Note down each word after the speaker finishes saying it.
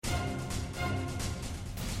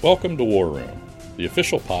Welcome to War Room, the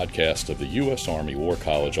official podcast of the U.S. Army War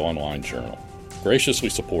College online journal, graciously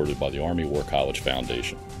supported by the Army War College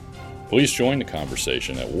Foundation. Please join the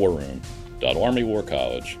conversation at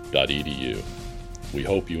warroom.armywarcollege.edu. We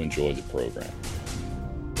hope you enjoy the program.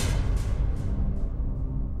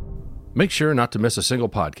 Make sure not to miss a single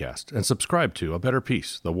podcast and subscribe to A Better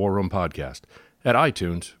Peace, the War Room podcast, at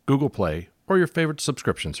iTunes, Google Play, or your favorite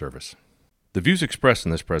subscription service. The views expressed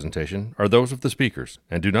in this presentation are those of the speakers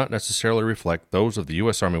and do not necessarily reflect those of the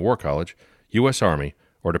U.S. Army War College, U.S. Army,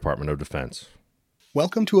 or Department of Defense.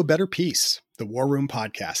 Welcome to A Better Peace, the War Room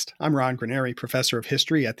podcast. I'm Ron Graneri, Professor of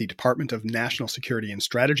History at the Department of National Security and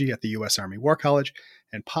Strategy at the U.S. Army War College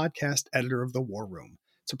and podcast editor of the War Room.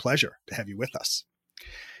 It's a pleasure to have you with us.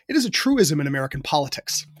 It is a truism in American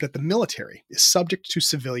politics that the military is subject to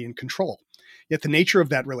civilian control, yet the nature of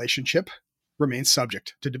that relationship remains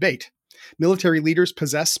subject to debate. Military leaders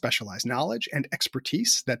possess specialized knowledge and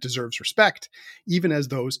expertise that deserves respect, even as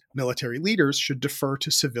those military leaders should defer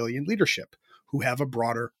to civilian leadership, who have a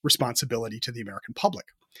broader responsibility to the American public.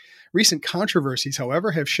 Recent controversies,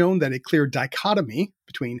 however, have shown that a clear dichotomy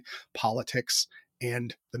between politics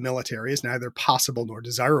and the military is neither possible nor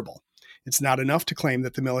desirable. It's not enough to claim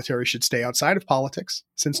that the military should stay outside of politics,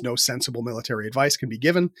 since no sensible military advice can be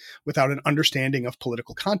given without an understanding of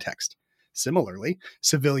political context. Similarly,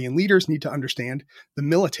 civilian leaders need to understand the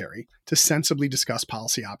military to sensibly discuss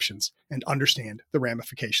policy options and understand the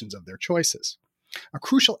ramifications of their choices. A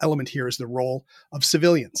crucial element here is the role of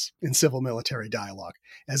civilians in civil-military dialogue.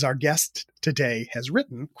 As our guest today has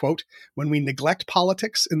written, quote, "When we neglect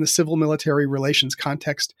politics in the civil-military relations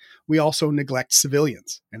context, we also neglect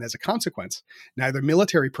civilians. And as a consequence, neither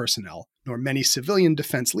military personnel nor many civilian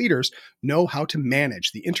defense leaders know how to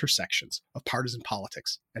manage the intersections of partisan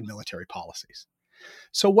politics and military policies."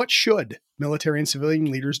 So what should military and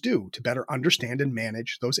civilian leaders do to better understand and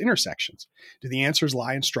manage those intersections? Do the answers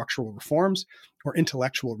lie in structural reforms or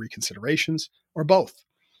intellectual reconsiderations, or both?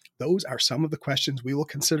 Those are some of the questions we will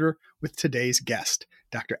consider with today's guest,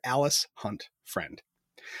 Dr. Alice Hunt Friend.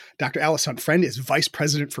 Dr. Alice Hunt Friend is Vice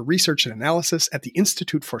President for Research and Analysis at the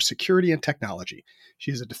Institute for Security and Technology.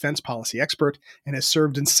 She is a defense policy expert and has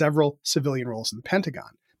served in several civilian roles in the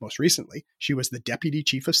Pentagon. Most recently, she was the Deputy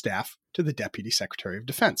Chief of Staff to the Deputy Secretary of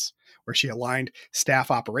Defense, where she aligned staff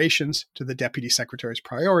operations to the Deputy Secretary's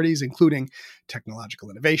priorities, including technological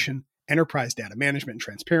innovation, enterprise data management and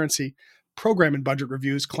transparency, program and budget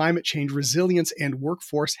reviews, climate change resilience, and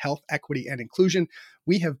workforce health, equity, and inclusion.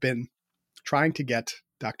 We have been trying to get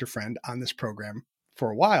Dr. Friend on this program for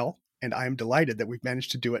a while, and I am delighted that we've managed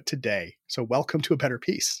to do it today. So welcome to A Better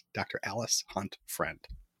Peace, Dr. Alice Hunt Friend.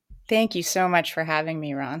 Thank you so much for having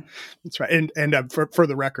me, Ron. That's right. And for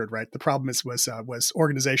the record, right, the problem was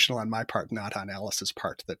organizational on my part, not on Alice's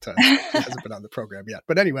part, that hasn't been on the program yet.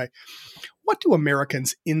 But anyway, what do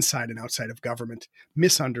Americans inside and outside of government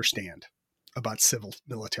misunderstand about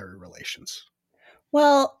civil-military relations?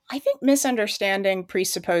 Well, I think misunderstanding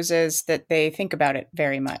presupposes that they think about it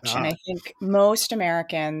very much. And I think most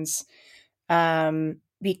Americans,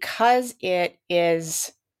 because it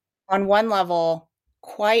is on one level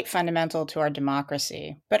quite fundamental to our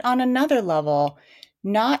democracy, but on another level,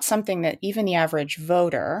 not something that even the average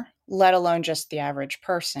voter, let alone just the average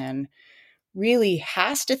person, really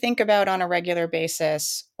has to think about on a regular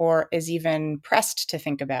basis or is even pressed to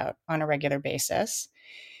think about on a regular basis.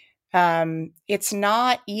 It's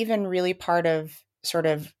not even really part of sort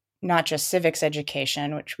of not just civics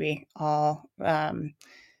education, which we all,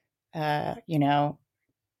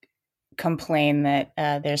 complain that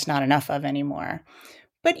there's not enough of anymore.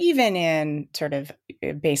 But even in sort of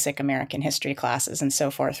basic American history classes and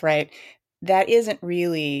so forth, right? That isn't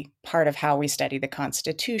really part of how we study the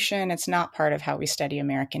Constitution. It's not part of how we study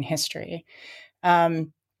American history.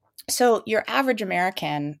 So your average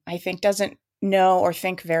American, I think, doesn't know or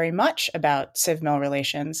think very much about Civ-Mil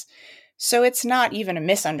relations. So it's not even a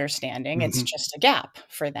misunderstanding. Mm-hmm. It's just a gap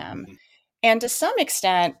for them. Mm-hmm. And to some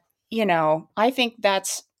extent, I think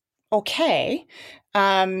that's okay.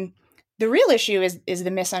 The real issue is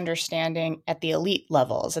the misunderstanding at the elite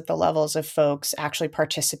levels, at the levels of folks actually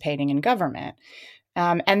participating in government.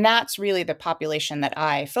 And that's really the population that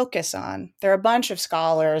I focus on. There are a bunch of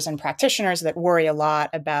scholars and practitioners that worry a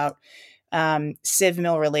lot about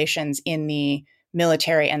Civ-Mil relations in the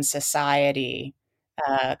military and society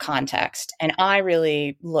context. And I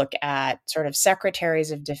really look at sort of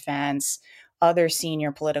secretaries of defense, other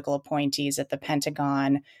senior political appointees at the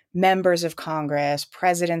Pentagon, members of Congress,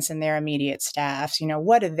 presidents and their immediate staffs.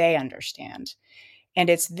 What do they understand? And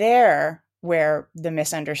it's there where the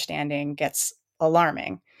misunderstanding gets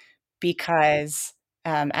alarming, because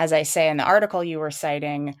as I say in the article you were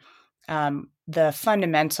citing, the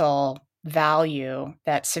fundamental value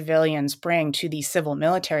that civilians bring to the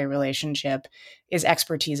civil-military relationship is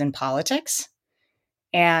expertise in politics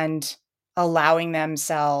and allowing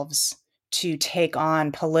themselves to take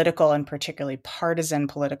on political and particularly partisan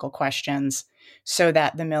political questions so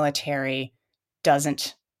that the military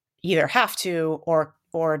doesn't either have to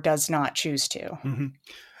or does not choose to. Mm-hmm.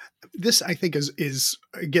 This, I think, is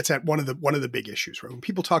gets at one of the big issues, right? When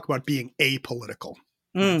people talk about being apolitical,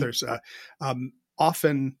 right, there's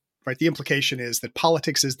often, right, the implication is that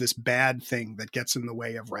politics is this bad thing that gets in the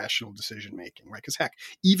way of rational decision making, right? Because heck,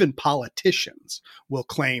 even politicians will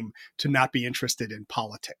claim to not be interested in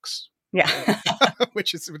politics. Yeah,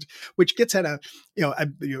 which gets at a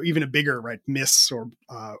even a bigger, right, miss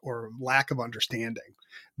or lack of understanding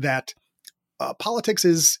that politics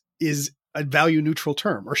is a value neutral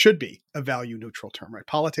term, or should be a value neutral term, right?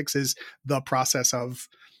 Politics is the process of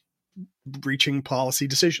reaching policy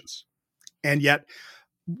decisions. And yet,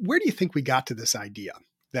 where do you think we got to this idea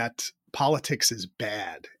that politics is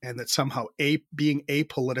bad and that somehow being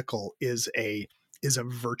apolitical is a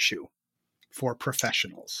virtue for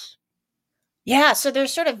professionals? Yeah, so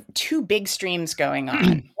there's sort of two big streams going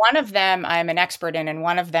on. One of them I'm an expert in, and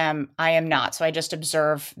one of them I am not. So I just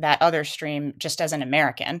observe that other stream just as an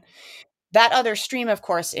American. That other stream, of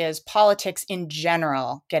course, is politics in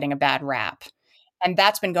general getting a bad rap. And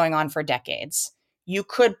that's been going on for decades. You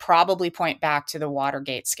could probably point back to the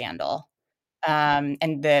Watergate scandal and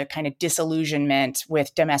the kind of disillusionment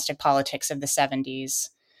with domestic politics of the 70s.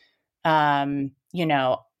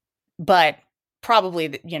 But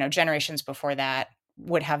probably, generations before that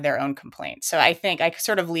would have their own complaints. So I think I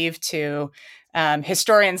sort of leave to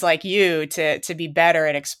historians like you to be better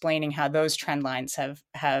at explaining how those trend lines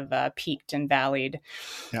have peaked and valleyed.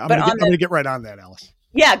 Yeah, I'm going to get right on that, Alice.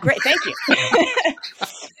 Yeah, great. Thank you.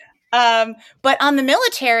 But on the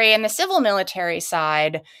military and the civil military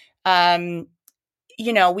side,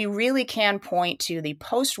 we really can point to the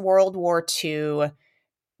post-World War II,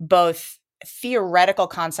 both theoretical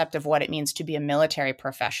concept of what it means to be a military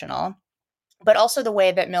professional, but also the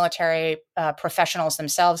way that military professionals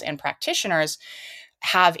themselves and practitioners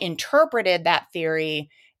have interpreted that theory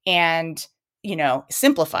and,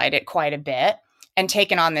 simplified it quite a bit and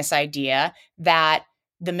taken on this idea that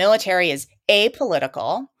the military is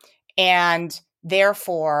apolitical and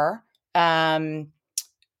therefore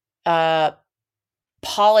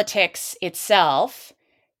politics itself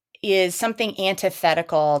is something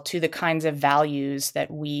antithetical to the kinds of values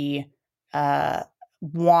that we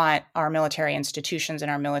want our military institutions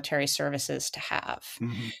and our military services to have.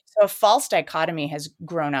 Mm-hmm. So a false dichotomy has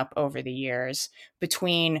grown up over the years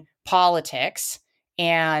between politics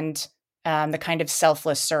and the kind of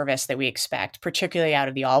selfless service that we expect, particularly out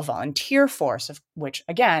of the all-volunteer force, of which,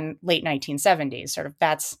 again, late 1970s, sort of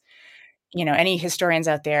that's, any historians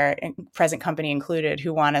out there, present company included,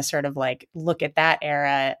 who want to sort of like look at that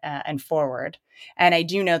era and forward. And I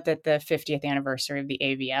do note that the 50th anniversary of the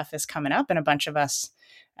AVF is coming up, and a bunch of us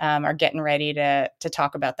are getting ready to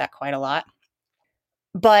talk about that quite a lot.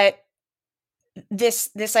 But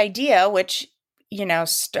this idea, which,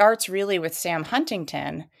 starts really with Sam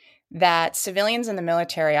Huntington, that civilians in the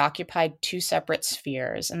military occupied two separate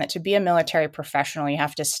spheres, and that to be a military professional, you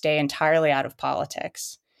have to stay entirely out of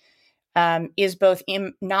politics, is both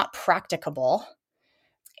not practicable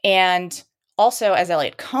and also, as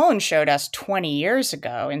Elliot Cohn showed us 20 years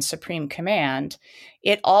ago in Supreme Command,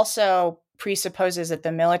 it also presupposes that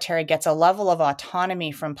the military gets a level of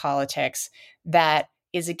autonomy from politics that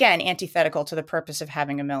is, again, antithetical to the purpose of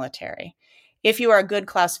having a military. If you are a good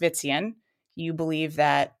Clausewitzian, you believe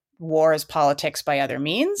that war is politics by other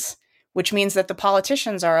means, which means that the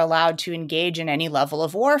politicians are allowed to engage in any level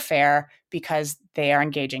of warfare because they are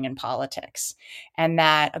engaging in politics, and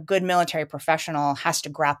that a good military professional has to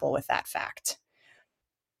grapple with that fact.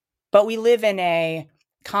 But we live in a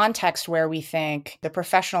context where we think the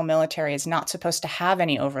professional military is not supposed to have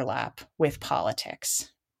any overlap with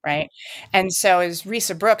politics, right? And so as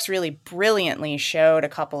Risa Brooks really brilliantly showed a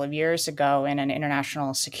couple of years ago in an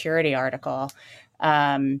international security article,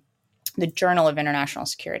 the Journal of International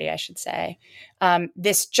Security, I should say,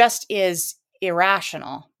 this just is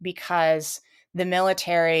irrational because the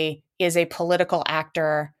military is a political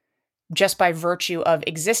actor just by virtue of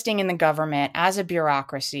existing in the government as a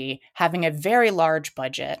bureaucracy, having a very large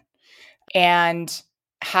budget, and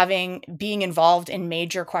being involved in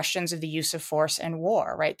major questions of the use of force and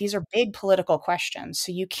war, right? These are big political questions.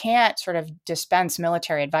 So you can't sort of dispense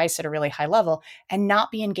military advice at a really high level and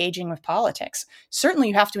not be engaging with politics. Certainly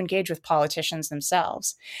you have to engage with politicians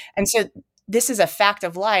themselves. And so this is a fact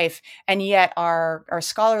of life, and yet our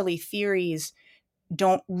scholarly theories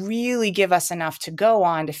don't really give us enough to go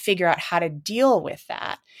on to figure out how to deal with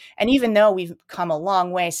that. And even though we've come a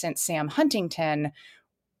long way since Sam Huntington,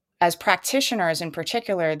 as practitioners in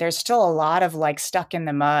particular, there's still a lot of like stuck in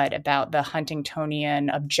the mud about the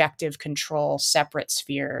Huntingtonian objective control separate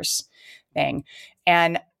spheres thing.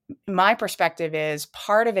 And my perspective is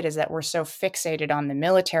part of it is that we're so fixated on the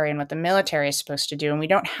military and what the military is supposed to do, and we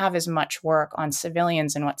don't have as much work on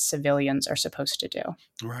civilians and what civilians are supposed to do.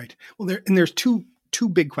 Right. Well, there's two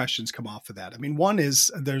big questions come off of that. I mean, one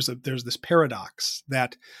is there's this paradox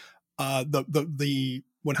that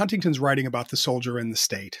when Huntington's writing about the soldier and the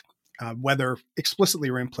state, whether explicitly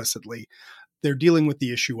or implicitly, they're dealing with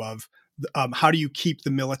the issue of how do you keep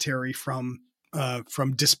the military from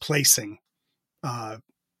displacing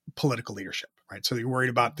political leadership, right? So you're worried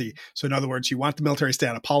about so in other words, you want the military to stay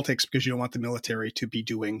out of politics because you don't want the military to be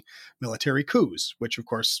doing military coups, which of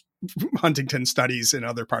course Huntington studies in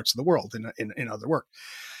other parts of the world in other work.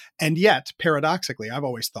 And yet, paradoxically, I've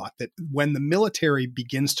always thought that when the military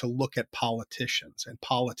begins to look at politicians and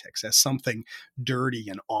politics as something dirty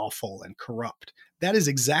and awful and corrupt, that is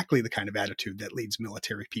exactly the kind of attitude that leads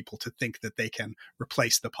military people to think that they can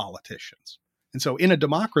replace the politicians. And so in a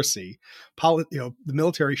democracy, the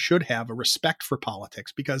military should have a respect for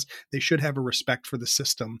politics because they should have a respect for the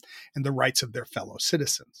system and the rights of their fellow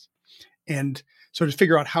citizens. And so to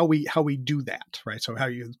figure out how we do that, right? So how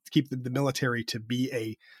you keep the military to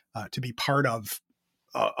be part of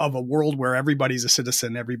a world where everybody's a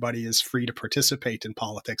citizen, everybody is free to participate in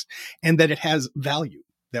politics, and that it has value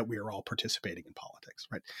that we are all participating in politics,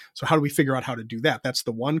 right? So how do we figure out how to do that? That's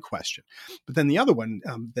the one question. But then the other one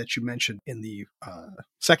that you mentioned in the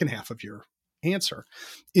second half of your answer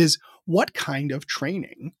is what kind of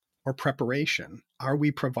training or preparation are we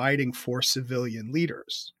providing for civilian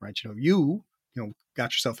leaders, right? You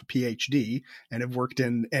got yourself a PhD and have worked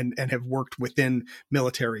in and have worked within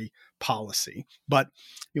military policy, but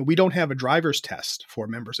we don't have a driver's test for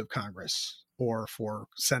members of Congress or for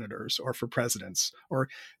senators or for presidents or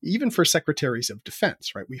even for secretaries of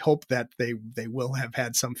defense, right? We hope that they will have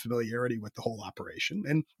had some familiarity with the whole operation,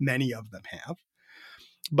 and many of them have.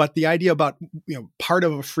 But the idea about, part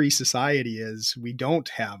of a free society is we don't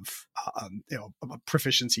have,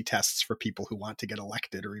 proficiency tests for people who want to get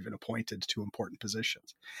elected or even appointed to important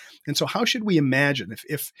positions. And so how should we imagine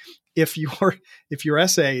if your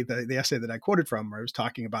essay, the essay that I quoted from, where I was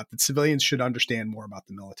talking about that civilians should understand more about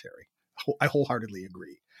the military, I wholeheartedly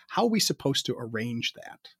agree. How are we supposed to arrange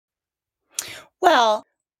that? Well,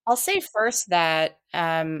 I'll say first that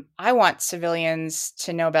I want civilians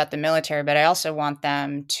to know about the military, but I also want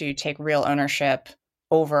them to take real ownership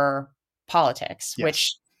over politics, Yes.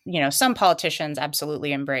 which, some politicians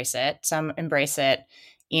absolutely embrace it. Some embrace it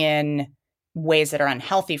in ways that are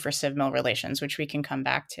unhealthy for Civ-Mil relations, which we can come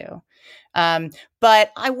back to.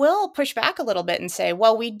 But I will push back a little bit and say,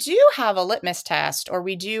 well, we do have a litmus test, or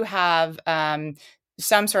we do have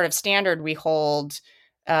some sort of standard we hold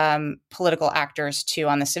political actors to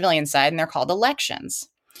on the civilian side, and they're called elections.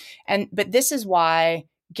 But this is why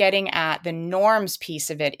getting at the norms piece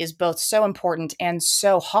of it is both so important and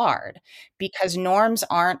so hard, because norms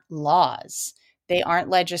aren't laws. They aren't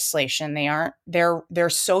legislation. They're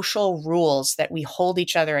social rules that we hold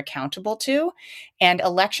each other accountable to. And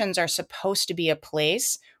elections are supposed to be a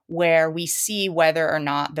place where we see whether or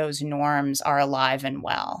not those norms are alive and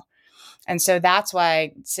well. And so that's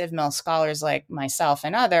why Civ-Mil scholars like myself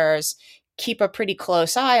and others keep a pretty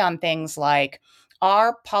close eye on things like,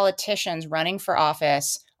 are politicians running for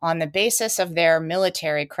office on the basis of their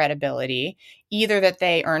military credibility, either that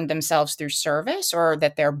they earned themselves through service or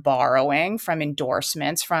that they're borrowing from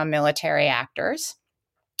endorsements from military actors?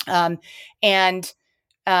 And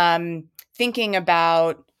thinking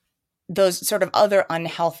about those sort of other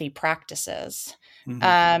unhealthy practices.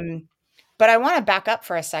 Mm-hmm. But I want to back up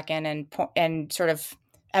for a second and sort of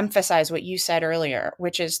emphasize what you said earlier,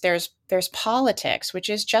 which is there's politics, which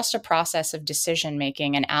is just a process of decision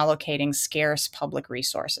making and allocating scarce public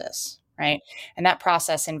resources, right? And that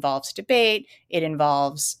process involves debate. It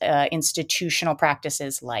involves institutional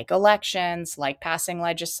practices like elections, like passing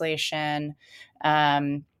legislation,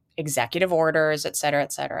 executive orders, et cetera,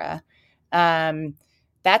 et cetera.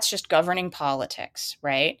 That's just governing politics,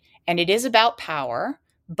 right? And it is about power,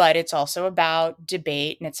 but it's also about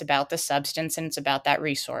debate, and it's about the substance, and it's about that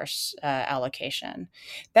resource allocation.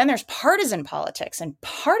 Then there's partisan politics, and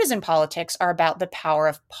partisan politics are about the power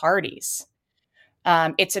of parties,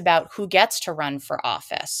 It's about who gets to run for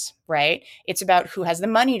office, right? It's about who has the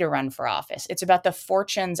money to run for office. It's about the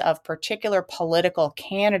fortunes of particular political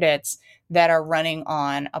candidates that are running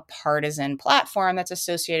on a partisan platform that's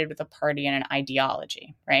associated with a party and an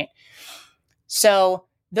ideology, right? So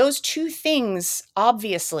those two things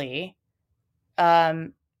obviously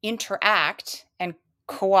interact and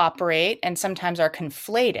cooperate and sometimes are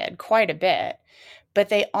conflated quite a bit, but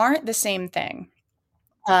they aren't the same thing.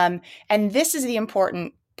 And this is the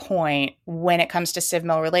important point when it comes to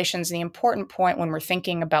Civ-Mil relations, the important point when we're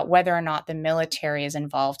thinking about whether or not the military is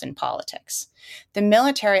involved in politics. The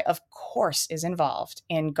military, of course, is involved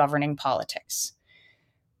in governing politics.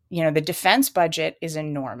 The defense budget is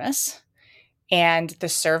enormous, and the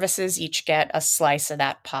services each get a slice of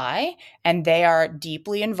that pie, and they are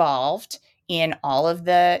deeply involved in all of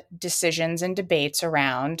the decisions and debates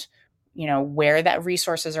around where that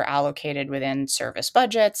resources are allocated within service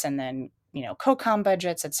budgets and then, COCOM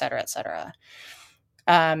budgets, et cetera, et cetera.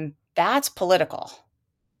 That's political.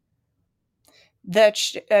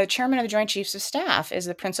 The chairman of the Joint Chiefs of Staff is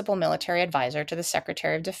the principal military advisor to the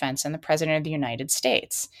Secretary of Defense and the President of the United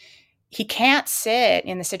States. He can't sit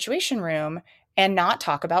in the Situation Room and not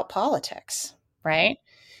talk about politics, right?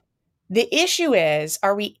 The issue is,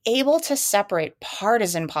 are we able to separate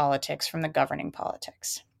partisan politics from the governing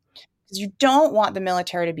politics? You don't want the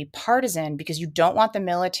military to be partisan because you don't want the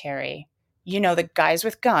military, the guys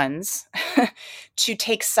with guns, to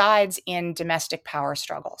take sides in domestic power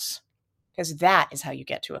struggles, because that is how you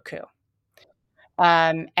get to a coup.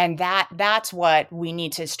 And that's what we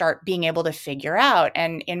need to start being able to figure out.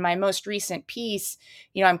 And in my most recent piece,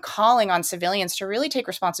 I'm calling on civilians to really take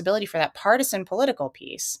responsibility for that partisan political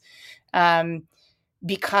piece,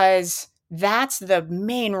 because that's the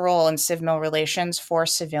main role in Civ-Mil relations for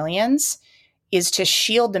civilians, is to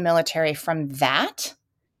shield the military from that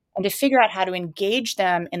and to figure out how to engage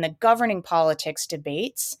them in the governing politics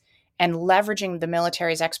debates and leveraging the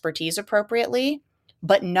military's expertise appropriately,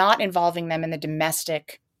 but not involving them in the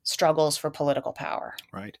domestic struggles for political power.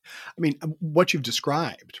 Right. I mean, what you've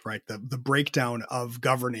described, right, the breakdown of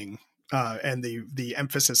governing and the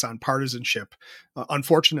emphasis on partisanship,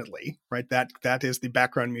 unfortunately, right, that is the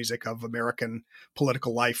background music of American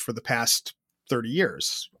political life for the past 30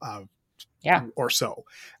 years. Or so.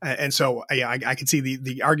 And so I can see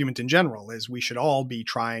the argument in general is we should all be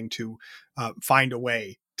trying to find a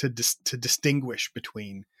way to distinguish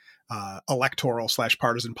between electoral /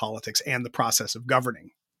 partisan politics and the process of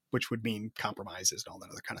governing, which would mean compromises and all that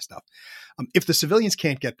other kind of stuff. If the civilians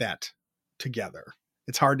can't get that together,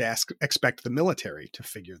 it's hard to expect the military to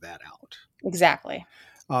figure that out. Exactly.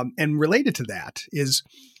 And related to that is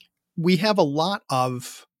we have a lot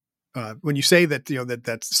of when you say that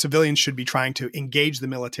that civilians should be trying to engage the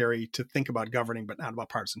military to think about governing, but not about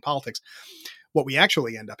partisan politics, what we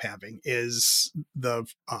actually end up having is the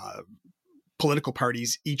political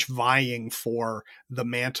parties each vying for the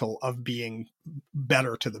mantle of being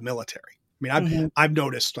better to the military. I mean, I've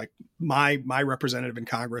noticed, like, my representative in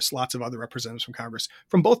Congress, lots of other representatives from Congress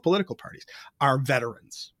from both political parties are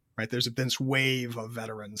veterans. Right. There's been this wave of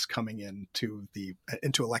veterans coming into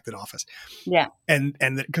elected office. Yeah. And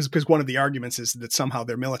because one of the arguments is that somehow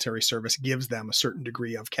their military service gives them a certain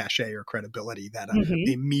degree of cachet or credibility that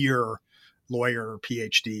a mere lawyer,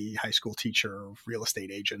 PhD, high school teacher, real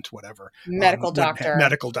estate agent, whatever, medical doctor,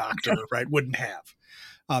 right, wouldn't have.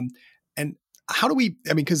 And how do we,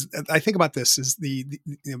 I mean, because I think about this is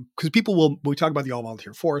because people we talk about the all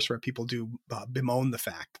volunteer force, right? People do bemoan the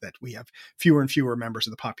fact that we have fewer and fewer members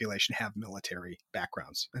of the population have military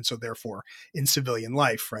backgrounds. And so therefore in civilian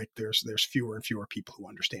life, right, there's fewer and fewer people who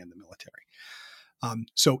understand the military.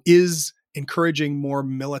 So is encouraging more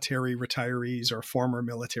military retirees or former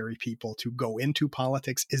military people to go into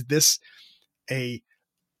politics, is this a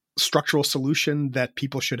structural solution that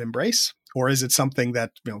people should embrace? Or is it something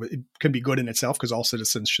that it can be good in itself because all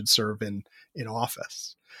citizens should serve in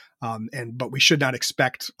office? But we should not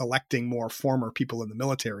expect electing more former people in the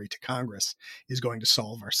military to Congress is going to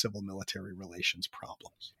solve our civil military relations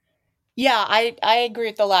problems. Yeah, I agree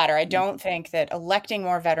with the latter. I don't think that electing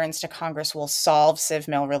more veterans to Congress will solve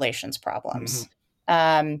Civ-Mil relations problems.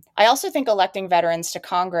 I also think electing veterans to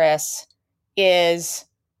Congress is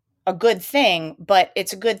a good thing, but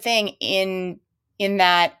it's a good thing in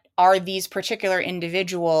that, are these particular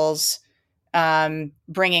individuals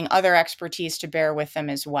bringing other expertise to bear with them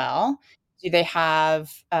as well? Do they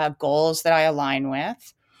have goals that I align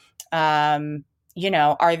with? Are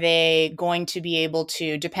they going to be able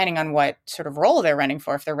to, depending on what sort of role they're running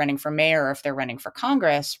for, if they're running for mayor or if they're running for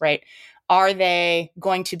Congress, right? Are they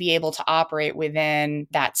going to be able to operate within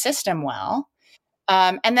that system well?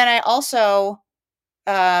 And then I also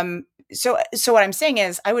so what I'm saying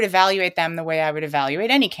is I would evaluate them the way I would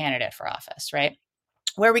evaluate any candidate for office, right?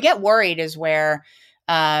 Where we get worried is where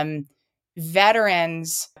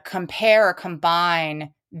veterans compare or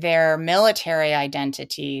combine their military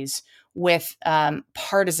identities with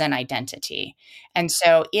partisan identity. And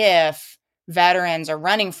so if veterans are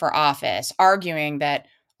running for office, arguing that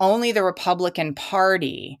only the Republican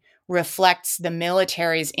Party reflects the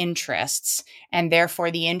military's interests and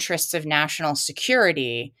therefore the interests of national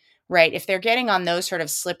security, right? If they're getting on those sort of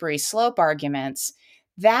slippery slope arguments,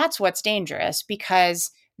 that's what's dangerous,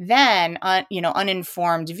 because then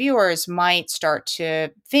uninformed viewers might start to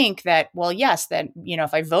think that, well, yes, that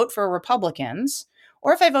if I vote for Republicans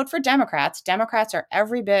or if I vote for Democrats are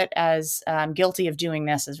every bit as guilty of doing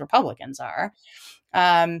this as Republicans are.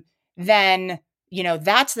 Then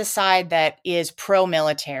that's the side that is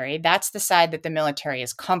pro-military. That's the side that the military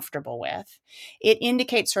is comfortable with. It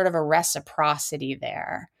indicates sort of a reciprocity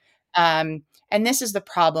there. And this is the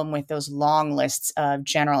problem with those long lists of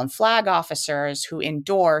general and flag officers who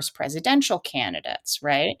endorse presidential candidates,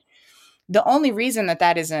 right? The only reason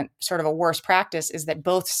that isn't sort of a worse practice is that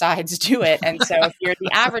both sides do it. And so if you're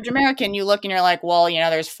the average American, you look and you're like, well,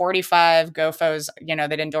 there's 45 GOFOs,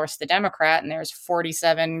 that endorse the Democrat, and there's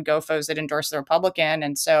 47 GOFOs that endorse the Republican.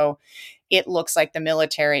 And so it looks like the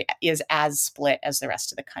military is as split as the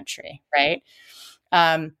rest of the country, right?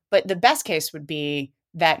 But the best case would be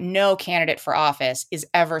that no candidate for office is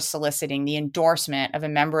ever soliciting the endorsement of a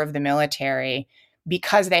member of the military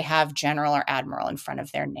because they have general or admiral in front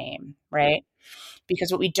of their name, right?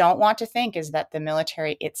 Because what we don't want to think is that the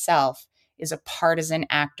military itself is a partisan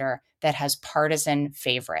actor that has partisan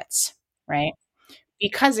favorites, right?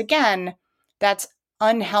 Because again, that's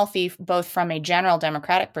unhealthy both from a general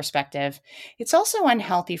democratic perspective. It's also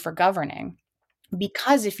unhealthy for governing,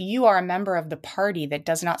 because if you are a member of the party that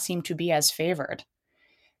does not seem to be as favored,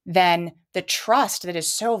 then the trust that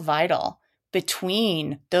is so vital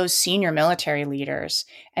between those senior military leaders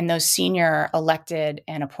and those senior elected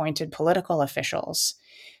and appointed political officials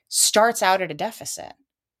starts out at a deficit.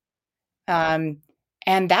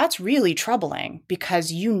 And that's really troubling,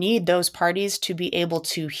 because you need those parties to be able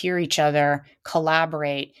to hear each other,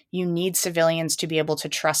 collaborate. You need civilians to be able to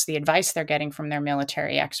trust the advice they're getting from their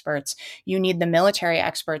military experts. You need the military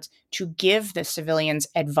experts to give the civilians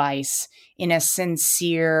advice in a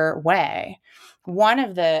sincere way. One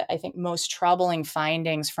of the, I think, most troubling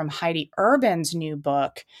findings from Heidi Urban's new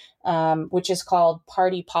book, which is called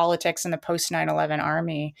Party Politics in the Post 9/11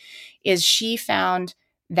 Army, is she found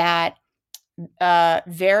that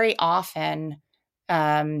very often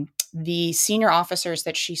the senior officers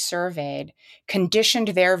that she surveyed conditioned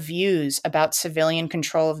their views about civilian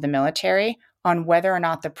control of the military on whether or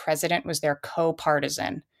not the president was their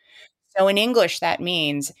co-partisan. So in English, that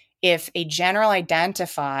means if a general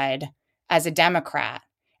identified as a Democrat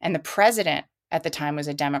and the president at the time was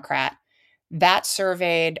a Democrat, that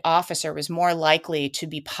surveyed officer was more likely to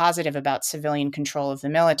be positive about civilian control of the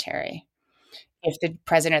military. If the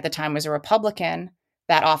president at the time was a Republican,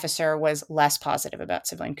 that officer was less positive about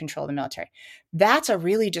civilian control of the military. That's a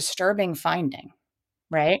really disturbing finding,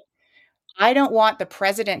 right? I don't want the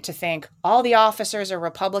president to think all the officers are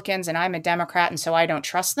Republicans and I'm a Democrat and so I don't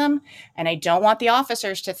trust them. And I don't want the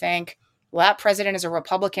officers to think, well, that president is a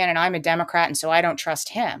Republican and I'm a Democrat and so I don't trust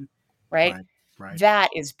him, right? Right. That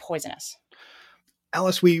is poisonous.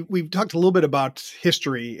 Alice, we've talked a little bit about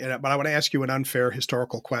history, but I want to ask you an unfair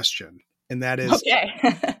historical question. And that is,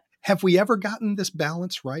 okay. Have we ever gotten this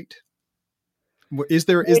balance right? Is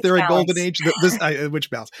there Which a balance? golden age? Which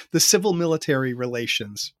balance? The civil military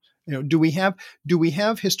relations. Do we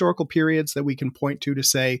have historical periods that we can point to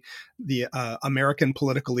say the American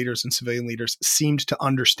political leaders and civilian leaders seemed to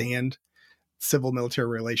understand civil military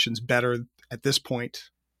relations better at this point?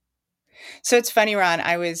 So it's funny, Ron,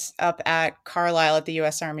 I was up at Carlisle at the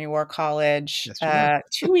U.S. Army War College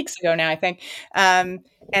 2 weeks ago now, I think. And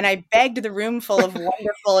I begged the room full of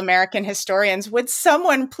wonderful American historians, would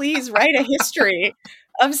someone please write a history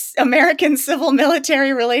of American civil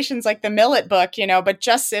military relations, like the Millet book, but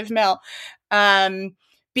just Civ-Mil?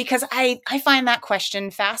 Because I find that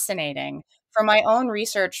question fascinating. For my own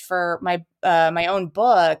research, for my own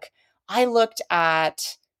book, I looked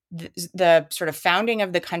at the sort of founding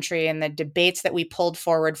of the country and the debates that we pulled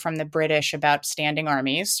forward from the British about standing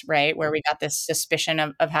armies, right? Where we got this suspicion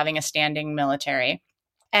of having a standing military.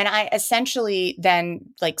 And I essentially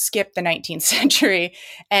then skip the 19th century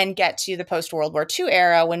and get to the post-World War II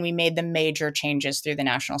era when we made the major changes through the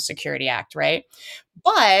National Security Act, right?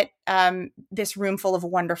 But this room full of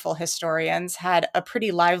wonderful historians had a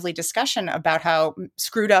pretty lively discussion about how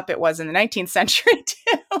screwed up it was in the 19th century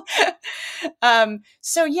too.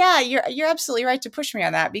 So yeah, you're absolutely right to push me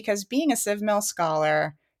on that, because being a Civ-Mil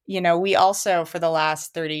scholar, we also for the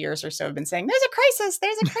last 30 years or so have been saying there's a crisis,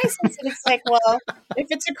 and it's like, well, if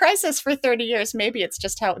it's a crisis for 30 years, maybe it's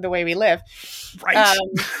just the way we live. Right.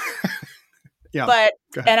 Yeah. But,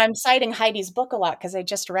 and I'm citing Heidi's book a lot because I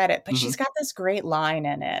just read it, but Mm-hmm. she's got this great line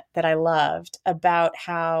in it that I loved about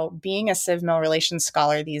how being a Civ-Mil relations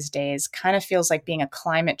scholar these days kind of feels like being a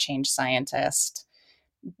climate change scientist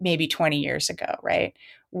maybe 20 years ago, right?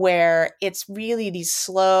 Where it's really these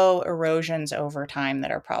slow erosions over time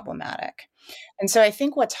that are problematic. And so I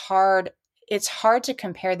think it's hard to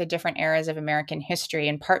compare the different eras of American history,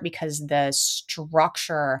 in part because the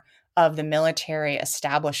structure of the military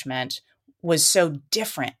establishment was so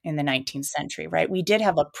different in the 19th century, right? We did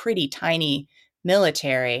have a pretty tiny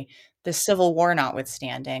military, the Civil War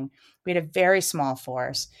notwithstanding. We had a very small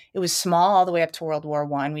force. It was small all the way up to World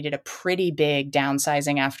War I. We did a pretty big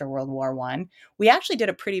downsizing after World War I. We actually did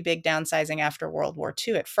a pretty big downsizing after World War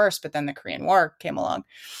II at first, but then the Korean War came along.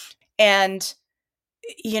 And,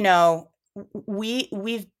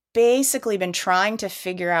 we've basically been trying to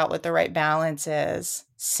figure out what the right balance is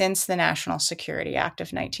since the National Security Act of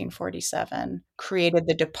 1947 created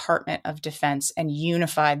the Department of Defense and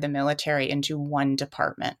unified the military into one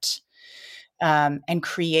department. And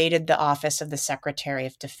created the Office of the Secretary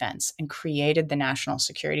of Defense and created the National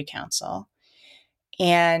Security Council.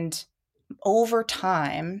 And over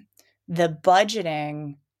time, the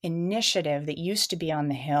budgeting initiative that used to be on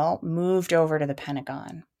the Hill moved over to the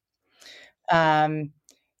Pentagon. And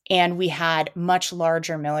we had much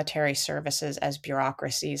larger military services as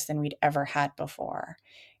bureaucracies than we'd ever had before.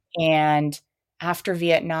 And after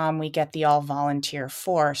Vietnam, we get the all-volunteer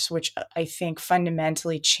force, which I think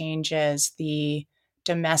fundamentally changes the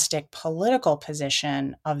domestic political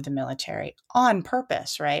position of the military on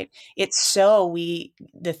purpose, right?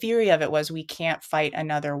 The theory of it was we can't fight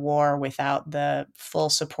another war without the full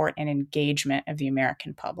support and engagement of the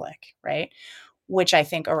American public, right? Which I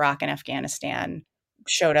think Iraq and Afghanistan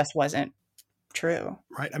showed us wasn't true.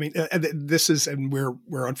 Right. I mean, this is, and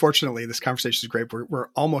we're unfortunately, this conversation is great. We're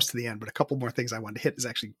almost to the end, but a couple more things I wanted to hit is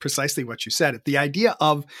actually precisely what you said. The idea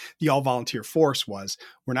of the all volunteer force was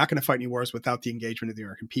we're not going to fight any wars without the engagement of the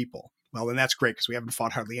American people. Well, then that's great because we haven't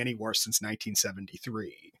fought hardly any wars since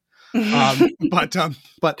 1973.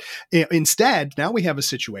 But instead, now we have a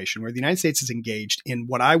situation where the United States is engaged in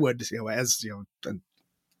what I would,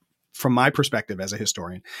 from my perspective as a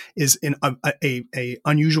historian, is in a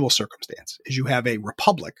unusual circumstance. Is you have a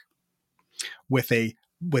republic with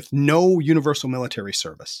no universal military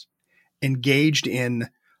service, engaged in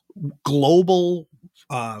global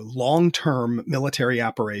long-term military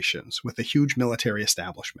operations with a huge military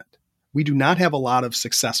establishment. We do not have a lot of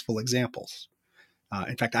successful examples.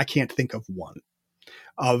 In fact, I can't think of one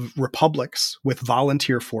of republics with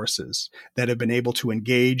volunteer forces that have been able to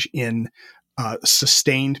engage in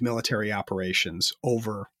sustained military operations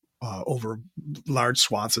over large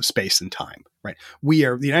swaths of space and time. Right?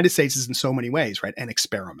 The United States is in so many ways, right, an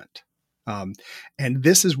experiment. And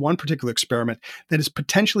this is one particular experiment that is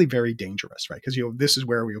potentially very dangerous, right? Because this is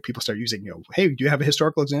where people start using, hey, do you have a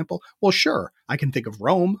historical example? Well, sure, I can think of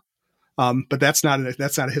Rome. But that's not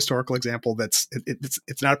a historical example.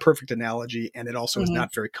 It's not a perfect analogy, and it also is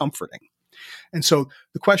not very comforting. And so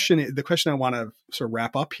the question I want to sort of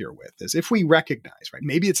wrap up here with is, if we recognize, right,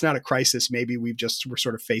 maybe it's not a crisis, maybe we're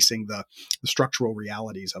sort of facing the structural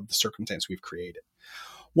realities of the circumstance we've created.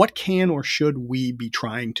 What can or should we be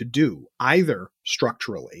trying to do, either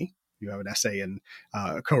structurally? You have an essay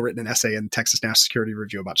co-written an essay in Texas National Security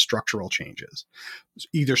Review about structural changes,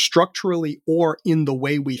 either structurally or in the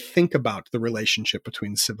way we think about the relationship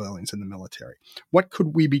between civilians and the military. What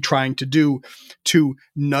could we be trying to do to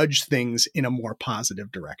nudge things in a more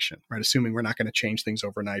positive direction, right? Assuming we're not going to change things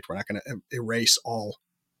overnight. We're not going to erase all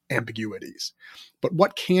ambiguities. But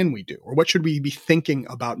what can we do, or what should we be thinking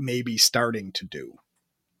about maybe starting to do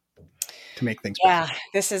to make things better? Yeah,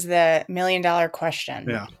 this is the $1 million question.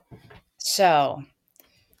 Yeah. So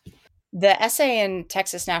the essay in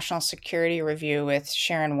Texas National Security Review with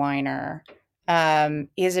Sharon Weiner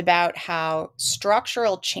is about how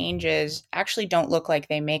structural changes actually don't look like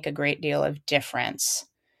they make a great deal of difference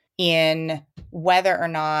in whether or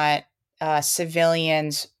not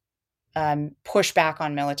civilians push back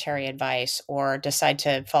on military advice or decide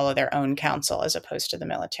to follow their own counsel as opposed to the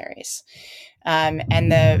military's.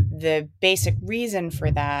 And the basic reason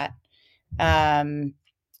for that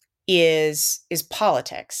is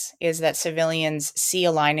politics, is that civilians see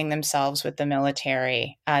aligning themselves with the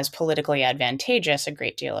military as politically advantageous a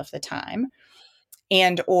great deal of the time,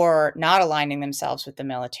 and or not aligning themselves with the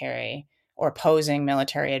military or opposing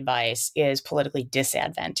military advice is politically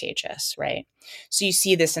disadvantageous, right? So you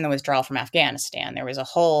see this in the withdrawal from Afghanistan.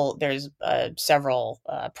 There's several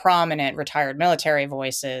prominent retired military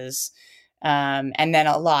voices, and then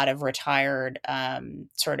a lot of retired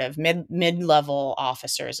sort of mid-level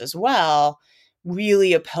officers as well,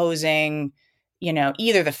 really opposing,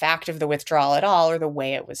 either the fact of the withdrawal at all or the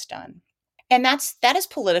way it was done. And that is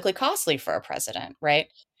politically costly for a president, right?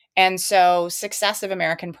 And so successive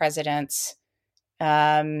American presidents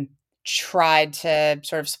tried to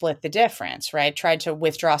sort of split the difference, right? Tried to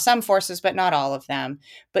withdraw some forces, but not all of them.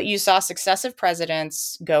 But you saw successive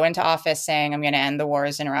presidents go into office saying, I'm going to end the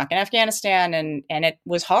wars in Iraq and Afghanistan. And it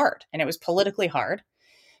was hard, and it was politically hard.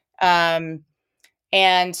 And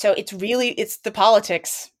so it's the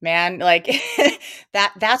politics, man. Like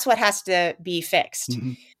that's what has to be fixed.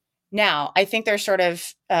 Mm-hmm. Now, I think there's sort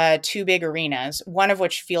of two big arenas, one of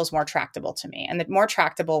which feels more tractable to me. And the more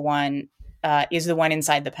tractable one is the one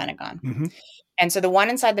inside the Pentagon. Mm-hmm. And so the one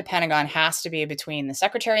inside the Pentagon has to be between the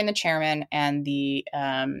secretary and the chairman and the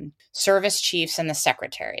service chiefs and the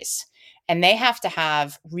secretaries. And they have to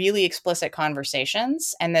have really explicit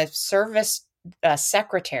conversations. And the service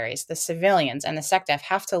secretaries, the civilians, and the SecDef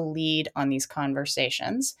have to lead on these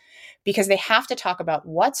conversations because they have to talk about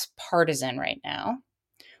what's partisan right now.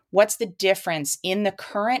 What's the difference in the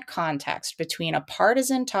current context between a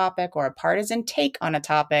partisan topic or a partisan take on a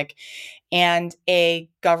topic and a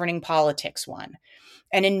governing politics one?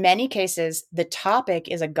 And in many cases, the topic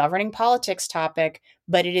is a governing politics topic,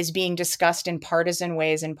 but it is being discussed in partisan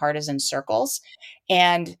ways in partisan circles.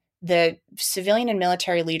 And the civilian and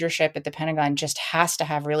military leadership at the Pentagon just has to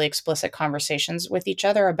have really explicit conversations with each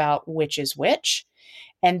other about which is which,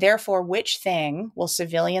 and therefore which thing will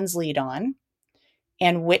civilians lead on,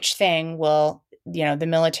 and which thing will, the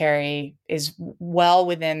military is well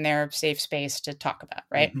within their safe space to talk about,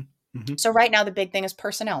 right? Mm-hmm. Mm-hmm. So right now, the big thing is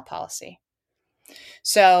personnel policy.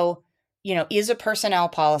 So, is a personnel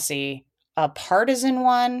policy a partisan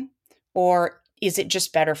one, or is it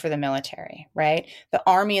just better for the military, right? The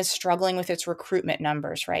Army is struggling with its recruitment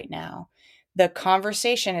numbers right now. The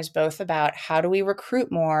conversation is both about how do we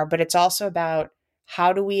recruit more, but it's also about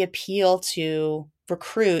how do we appeal to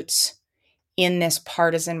recruits in this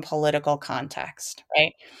partisan political context,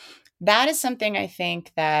 right? That is something I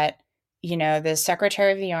think that, the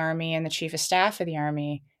Secretary of the Army and the Chief of Staff of the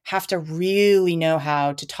Army have to really know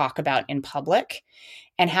how to talk about in public,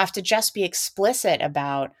 and have to just be explicit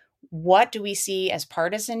about what do we see as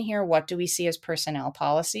partisan here? What do we see as personnel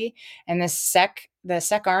policy? And the Sec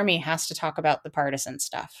Army has to talk about the partisan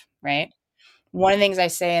stuff, right? One of the things I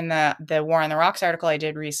say in the War on the Rocks article I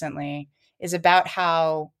did recently is about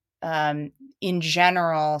how, in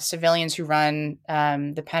general, civilians who run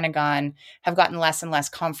the Pentagon have gotten less and less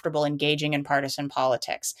comfortable engaging in partisan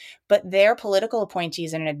politics, but they're political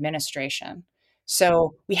appointees in an administration.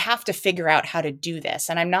 So we have to figure out how to do this.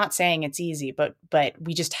 And I'm not saying it's easy, but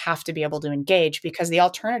we just have to be able to engage, because the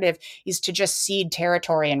alternative is to just cede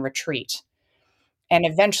territory and retreat. And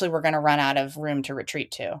eventually we're going to run out of room to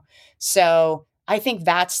retreat to. So I think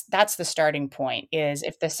that's the starting point, is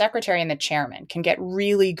if the secretary and the chairman can get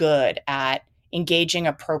really good at engaging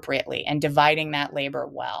appropriately and dividing that labor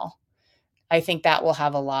well, I think that will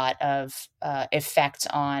have a lot of effect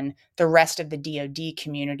on the rest of the DoD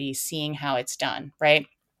community seeing how it's done, right?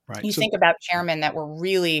 Right. You think about chairmen that were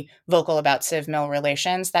really vocal about Civ-Mil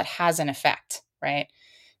relations, that has an effect, right?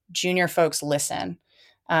 Junior folks listen.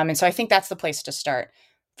 And so I think that's the place to start.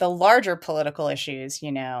 The larger political issues,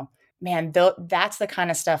 man, that's the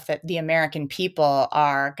kind of stuff that the American people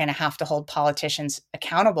are going to have to hold politicians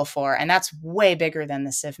accountable for. And that's way bigger than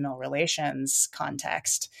the Civ-Mil relations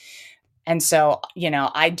context. And so,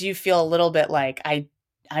 I do feel a little bit like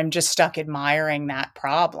I'm just stuck admiring that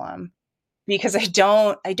problem, because I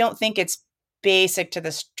don't think it's basic to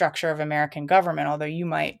the structure of American government, although you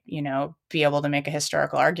might, be able to make a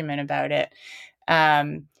historical argument about it.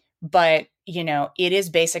 But, it is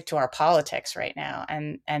basic to our politics right now.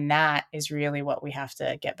 And that is really what we have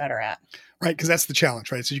to get better at. Right. Because that's the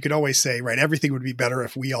challenge, right? So you could always say, right, everything would be better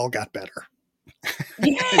if we all got better.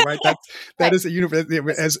 Right. That right. is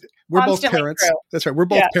as we're both parents. True. That's right. We're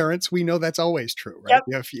both parents. We know that's always true, right?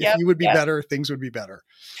 Yep. If you would be better, things would be better.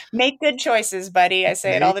 Make good choices, buddy. I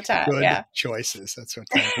say it all the time. Good choices. That's what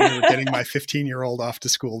I remember getting my 15-year-old off to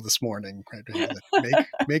school this morning. Right?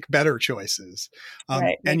 Make better choices.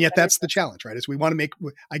 Right. And yet that's the challenge, right? Is we want to make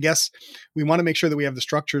sure that we have the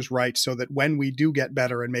structures right, so that when we do get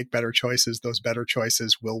better and make better choices, those better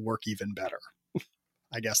choices will work even better.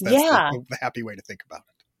 I guess that's the happy way to think about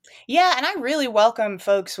it. Yeah, and I really welcome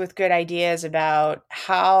folks with good ideas about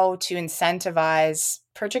how to incentivize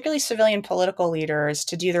particularly civilian political leaders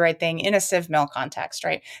to do the right thing in a Civ-Mil context,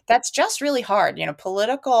 right? That's just really hard.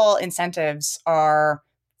 Political incentives are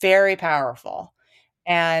very powerful.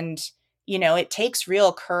 And, it takes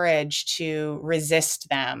real courage to resist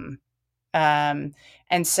them. Um,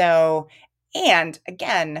 and so, and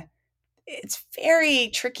again, it's very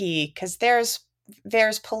tricky because there's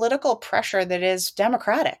political pressure that is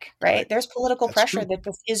democratic, right? Right. There's political That's pressure true. that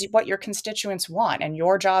this is what your constituents want, and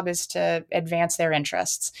your job is to advance their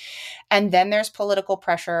interests. And then there's political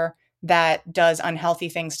pressure that does unhealthy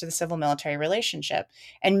things to the civil military relationship.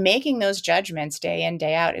 And making those judgments day in,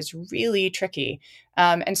 day out is really tricky.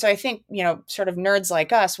 And so I think, sort of nerds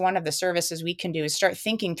like us, one of the services we can do is start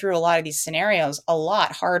thinking through a lot of these scenarios a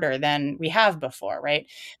lot harder than we have before, right?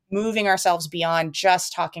 Moving ourselves beyond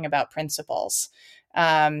just talking about principles.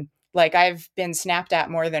 Like I've been snapped at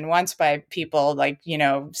more than once by people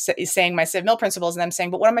saying my Civ-Mil principles and them saying,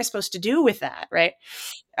 but what am I supposed to do with that? Right.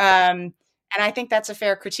 And I think that's a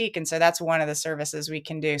fair critique. And so that's one of the services we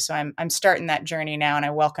can do. So I'm starting that journey now, and I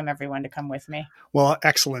welcome everyone to come with me. Well,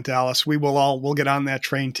 excellent, Alice. We'll get on that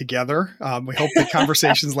train together. We hope that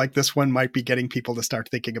conversations like this one might be getting people to start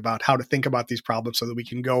thinking about how to think about these problems so that we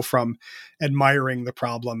can go from admiring the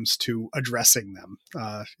problems to addressing them.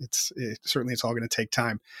 Certainly it's all going to take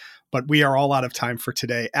time, but we are all out of time for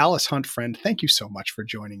today. Alice Hunt, friend, thank you so much for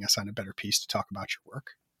joining us on A Better Peace to talk about your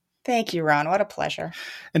work. Thank you, Ron. What a pleasure.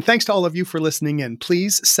 And thanks to all of you for listening in.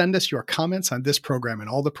 Please send us your comments on this program and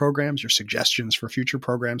all the programs, your suggestions for future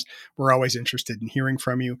programs. We're always interested in hearing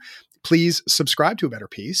from you. Please subscribe to A Better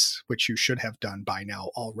Peace, which you should have done by now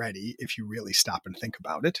already if you really stop and think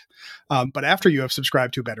about it. But after you have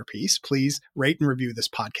subscribed to A Better Peace, please rate and review this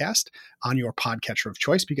podcast on your podcatcher of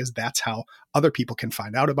choice, because that's how other people can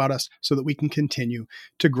find out about us so that we can continue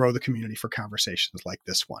to grow the community for conversations like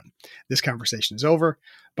this one. This conversation is over,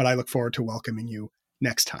 but I look forward to welcoming you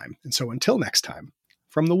next time. And so until next time,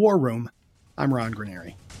 from the War Room, I'm Ron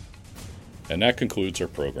Granieri. And that concludes our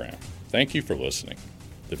program. Thank you for listening.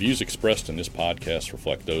 The views expressed in this podcast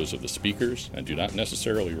reflect those of the speakers and do not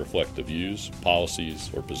necessarily reflect the views, policies,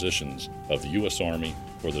 or positions of the U.S. Army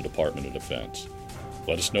or the Department of Defense.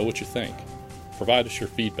 Let us know what you think. Provide us your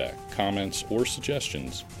feedback, comments, or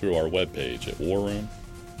suggestions through our webpage at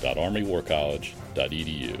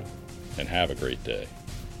warroom.armywarcollege.edu. And have a great day.